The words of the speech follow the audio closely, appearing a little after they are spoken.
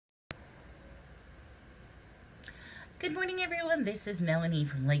Good morning, everyone. This is Melanie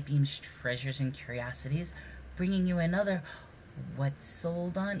from Lightbeam's Treasures and Curiosities, bringing you another What's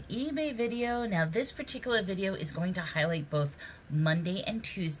Sold on eBay video. Now, this particular video is going to highlight both Monday and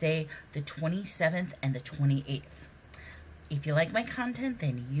Tuesday, the 27th and the 28th. If you like my content,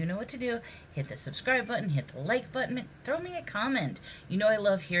 then you know what to do. Hit the subscribe button, hit the like button, throw me a comment. You know I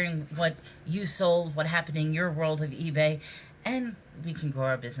love hearing what you sold, what happened in your world of eBay, and we can grow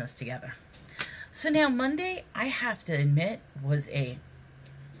our business together. So now Monday, I have to admit, was a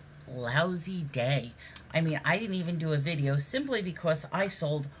lousy day. I mean, I didn't even do a video simply because I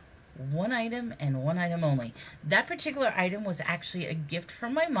sold one item and one item only. That particular item was actually a gift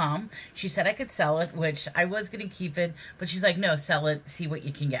from my mom. She said I could sell it, which I was going to keep it, but she's like, no, sell it, see what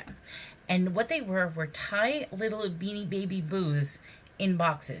you can get. And what they were Thai little Beanie Baby Boos in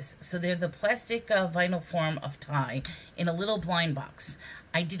boxes. So they're the plastic vinyl form of Thai in a little blind box.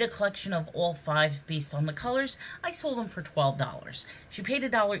 I did a collection of all 5 based on the colors. I sold them for $12. She paid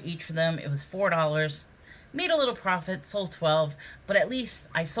 $1 each for them. It was $4. Made a little profit, sold 12, but at least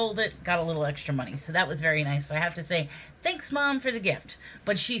I sold it, got a little extra money. So that was very nice. So I have to say, thanks, Mom, for the gift.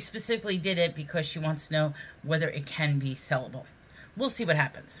 But she specifically did it because she wants to know whether it can be sellable. We'll see what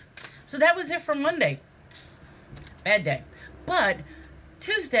happens. So that was it for Monday. Bad day. But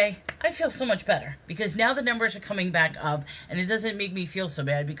Tuesday, I feel so much better because now the numbers are coming back up and it doesn't make me feel so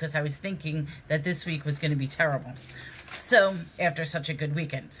bad because I was thinking that this week was going to be terrible. So, after such a good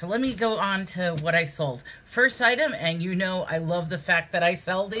weekend. So let me go on to what I sold. First item, and you know I love the fact that I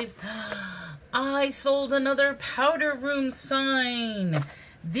sell these. I sold another powder room sign.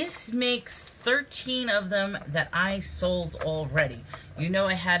 This makes 13 of them that I sold already. You know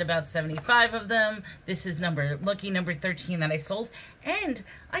I had about 75 of them. This is lucky number 13 that I sold. And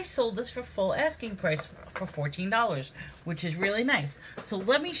I sold this for full asking price for $14, which is really nice. So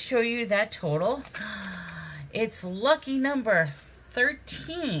let me show you that total. It's lucky number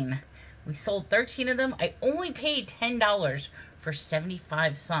 13. We sold 13 of them. I only paid $10 for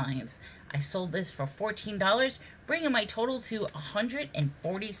 75 signs. I sold this for $14, bringing my total to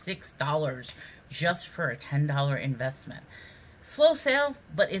 $146 just for a $10 investment. Slow sale,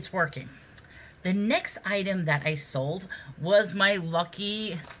 but it's working. The next item that I sold was my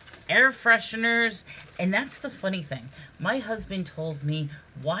lucky air fresheners, and that's the funny thing. My husband told me,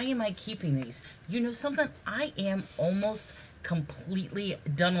 why am I keeping these? You know something? I am almost completely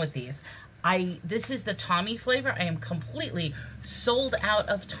done with these. This is the Tommy flavor. I am completely sold out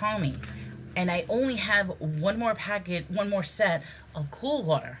of Tommy, and I only have one more set of Cool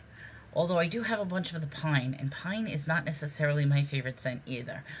Water. Although I do have a bunch of the pine, and pine is not necessarily my favorite scent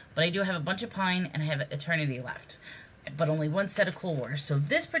either. But I do have a bunch of pine, and I have Eternity left. But only one set of Cool Water. So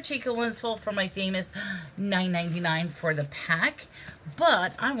this particular one sold for my famous $9.99 for the pack.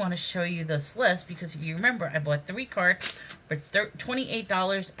 But I want to show you this list because if you remember, I bought 3 carts for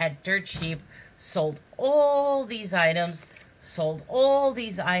 $28 at Dirt Cheap. Sold all these items.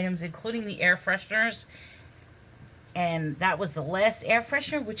 Including the air fresheners. And that was the last air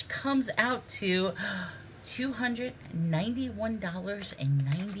freshener, which comes out to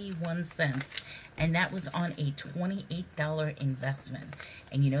 $291.91. And that was on a $28 investment.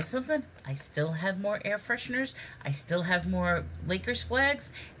 And you know something? I still have more air fresheners. I still have more Lakers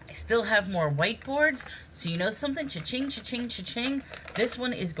flags. I still have more whiteboards. So you know something? Cha-ching, cha-ching, cha-ching. This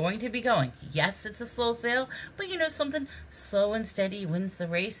one is going to be going. Yes, it's a slow sale, but you know something? Slow and steady wins the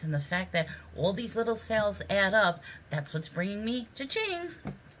race. And the fact that all these little sales add up, that's what's bringing me cha-ching.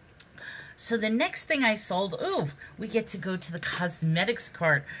 So the next thing I sold, we get to go to the cosmetics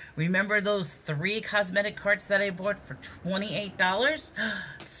cart. Remember those 3 cosmetic carts that I bought for $28?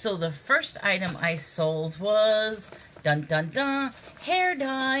 So the first item I sold was, dun dun dun, hair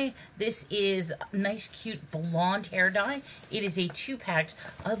dye. This is nice cute blonde hair dye. It is a 2-pack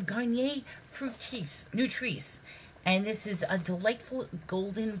of Garnier Fructis Nutrice. And this is a delightful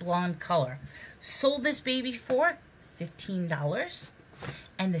golden blonde color. Sold this baby for $15.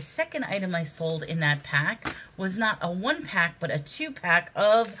 And the second item I sold in that pack was not a 1-pack, but a 2-pack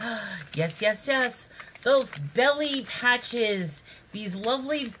of, yes, those belly patches. These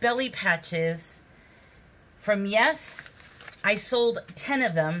lovely belly patches from Yes. I sold 10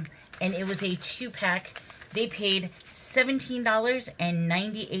 of them, and it was a 2-pack. They paid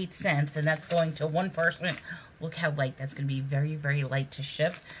 $17.98, and that's going to one person. Look how light. That's going to be very, very light to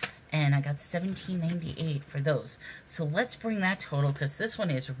ship. And I got $17.98 for those. So let's bring that total because this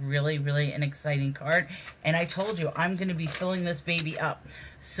one is really, really an exciting card. And I told you, I'm going to be filling this baby up.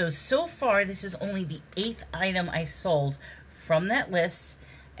 So far, this is only the 8th item I sold from that list.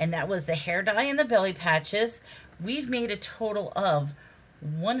 And that was the hair dye and the belly patches. We've made a total of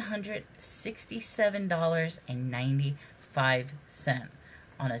 $167.95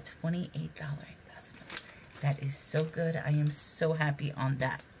 on a $28 investment. That is so good. I am so happy on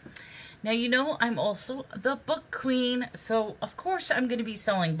that. Now, you know, I'm also the book queen, so of course I'm going to be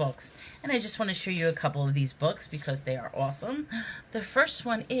selling books. And I just want to show you a couple of these books because they are awesome. The first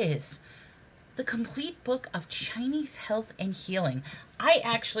one is The Complete Book of Chinese Health and Healing. I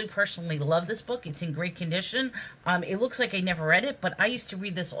actually personally love this book. It's in great condition. It looks like I never read it, but I used to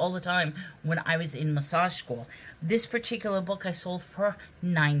read this all the time when I was in massage school. This particular book I sold for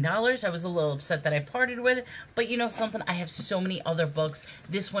 $9. I was a little upset that I parted with it, but you know something? I have so many other books.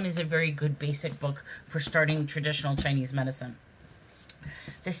 This one is a very good basic book for starting traditional Chinese medicine.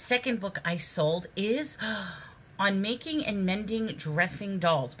 The second book I sold is On Making and Mending Dressing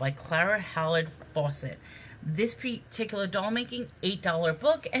Dolls by Clara Hallard Fawcett. This particular doll making, $8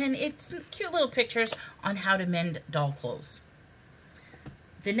 book, and it's cute little pictures on how to mend doll clothes.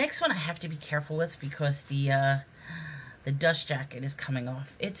 The next one I have to be careful with because the dust jacket is coming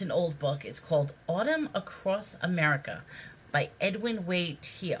off. It's an old book. It's called Autumn Across America by Edwin Way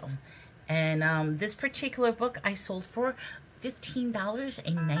Teal. And this particular book I sold for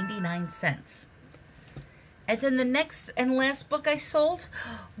 $15.99. And then the next and last book I sold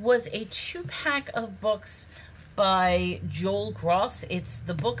was a 2-pack of books by Joel Gross. It's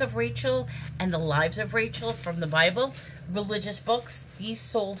the Book of Rachel and the Lives of Rachel from the Bible, religious books. These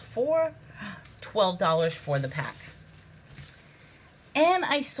sold for $12 for the pack. And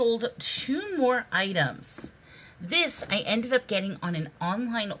I sold 2 more items. This I ended up getting on an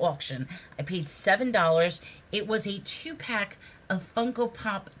online auction. I paid $7. It was a 2-pack of Funko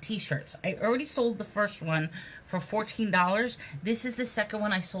Pop t-shirts. I already sold the first one for $14. This is the second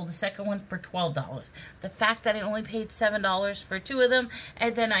one. I sold the second one for $12. The fact that I only paid $7 for 2 of them,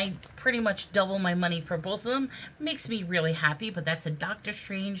 and then I pretty much double my money for both of them, makes me really happy. But that's a Doctor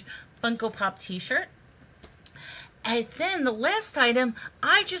Strange Funko Pop t-shirt. And then the last item,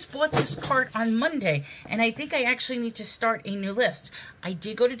 I just bought this cart on Monday, and I think I actually need to start a new list. I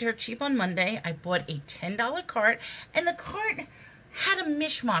did go to Dirt Cheap on Monday. I bought a $10 cart, and the cart had a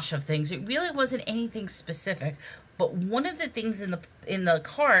mishmash of things. It really wasn't anything specific, but one of the things in the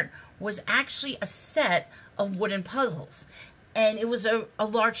cart was actually a set of wooden puzzles, and it was a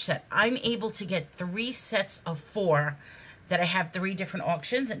large set. I'm able to get 3 sets of 4 that I have 3 different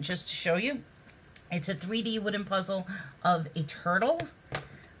auctions, and just to show you, it's a 3D wooden puzzle of a turtle,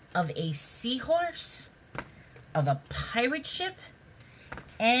 of a seahorse, of a pirate ship,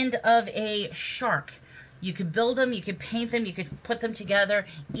 and of a shark. You could build them, you could paint them, you could put them together,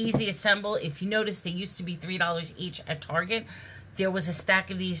 easy assemble. If you notice, they used to be $3 each at Target. There was a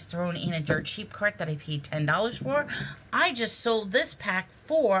stack of these thrown in a Dirt Cheap cart that I paid $10 for. I just sold this pack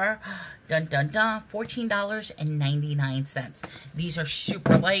for, dun dun dun, $14.99. These are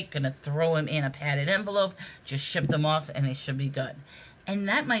super light, gonna throw them in a padded envelope, just ship them off, and they should be good. And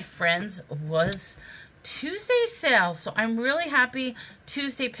that, my friends, was Tuesday's sale. So I'm really happy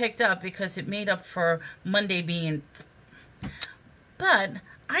Tuesday picked up because it made up for Monday being... But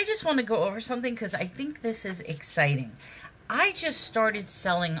I just want to go over something because I think this is exciting. I just started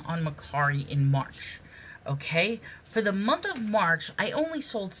selling on Mercari in March, okay? For the month of March, I only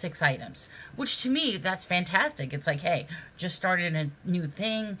sold 6 items, which to me, that's fantastic. It's like, hey, just started a new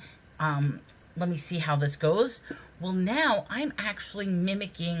thing. Let me see how this goes. Well, now I'm actually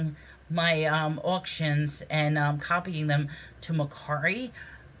mimicking my auctions and copying them to Mercari.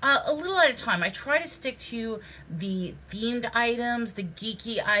 A little at a time. I try to stick to the themed items, the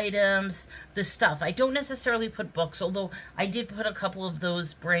geeky items, the stuff. I don't necessarily put books, although I did put a couple of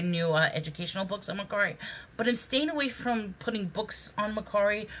those brand new educational books on Mercari. But I'm staying away from putting books on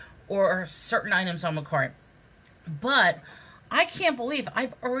Mercari or certain items on Mercari. But I can't believe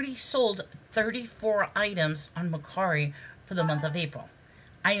I've already sold 34 items on Mercari for the month of April.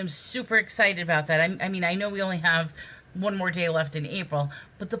 I am super excited about that. I mean, I know we only have 1 more day left in April,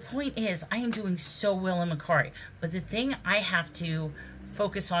 but the point is I am doing so well in Mercari. But the thing I have to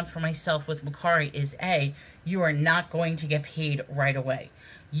focus on for myself with Mercari is, A, you are not going to get paid right away.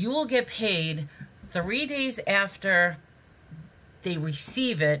 You will get paid 3 days after they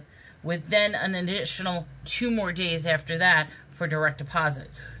receive it, with then an additional 2 more days after that for direct deposit.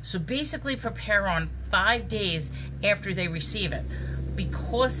 So basically prepare on 5 days after they receive it.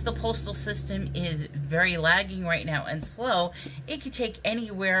 Because the postal system is very lagging right now and slow, it could take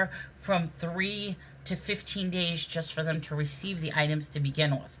anywhere from 3 to 15 days just for them to receive the items to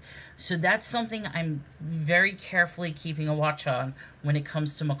begin with. So that's something I'm very carefully keeping a watch on when it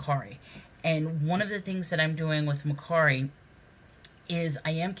comes to Mercari. And one of the things that I'm doing with Mercari is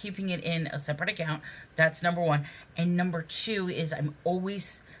I am keeping it in a separate account. That's number one. And number two is I'm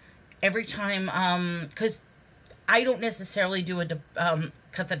always, every time, because I don't necessarily do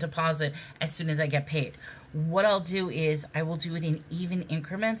cut the deposit as soon as I get paid. What I'll do is I will do it in even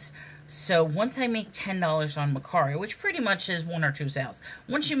increments. So once I make $10 on Mercari, which pretty much is 1 or 2 sales,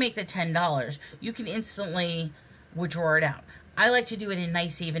 once you make the $10, you can instantly withdraw it out. I like to do it in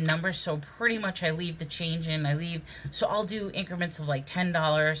nice even numbers, so pretty much I leave the change in. So I'll do increments of like $10,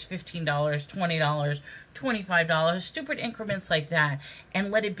 $15, $20, $25, stupid increments like that, and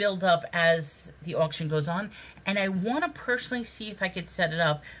let it build up as the auction goes on. And I want to personally see if I could set it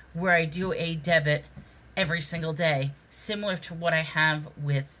up where I do a debit every single day, similar to what I have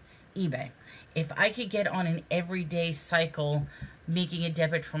with eBay. If I could get on an everyday cycle making a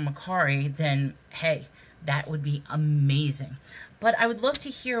debit from Mercari, then hey, that would be amazing. But I would love to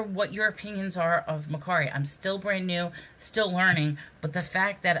hear what your opinions are of Mercari. I'm still brand new, still learning, but the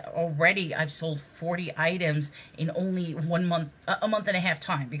fact that already I've sold 40 items in only 1 month, a month and a half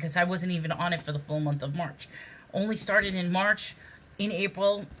time, because I wasn't even on it for the full month of March. Only started in March, in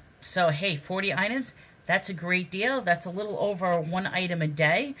April, so hey, 40 items, that's a great deal. That's a little over 1 item a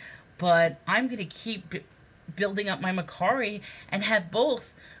day, but I'm going to keep building up my Mercari and have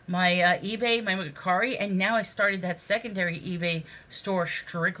both my eBay, my Mercari, and now I started that secondary eBay store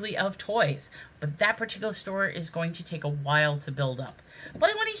strictly of toys. But that particular store is going to take a while to build up. But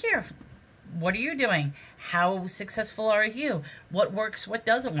I want to hear, what are you doing? How successful are you? What works, what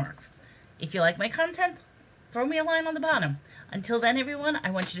doesn't work? If you like my content, throw me a line on the bottom. Until then, everyone, I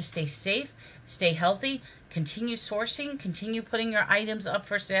want you to stay safe, stay healthy, continue sourcing, continue putting your items up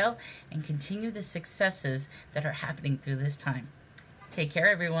for sale, and continue the successes that are happening through this time. Take care,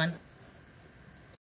 everyone.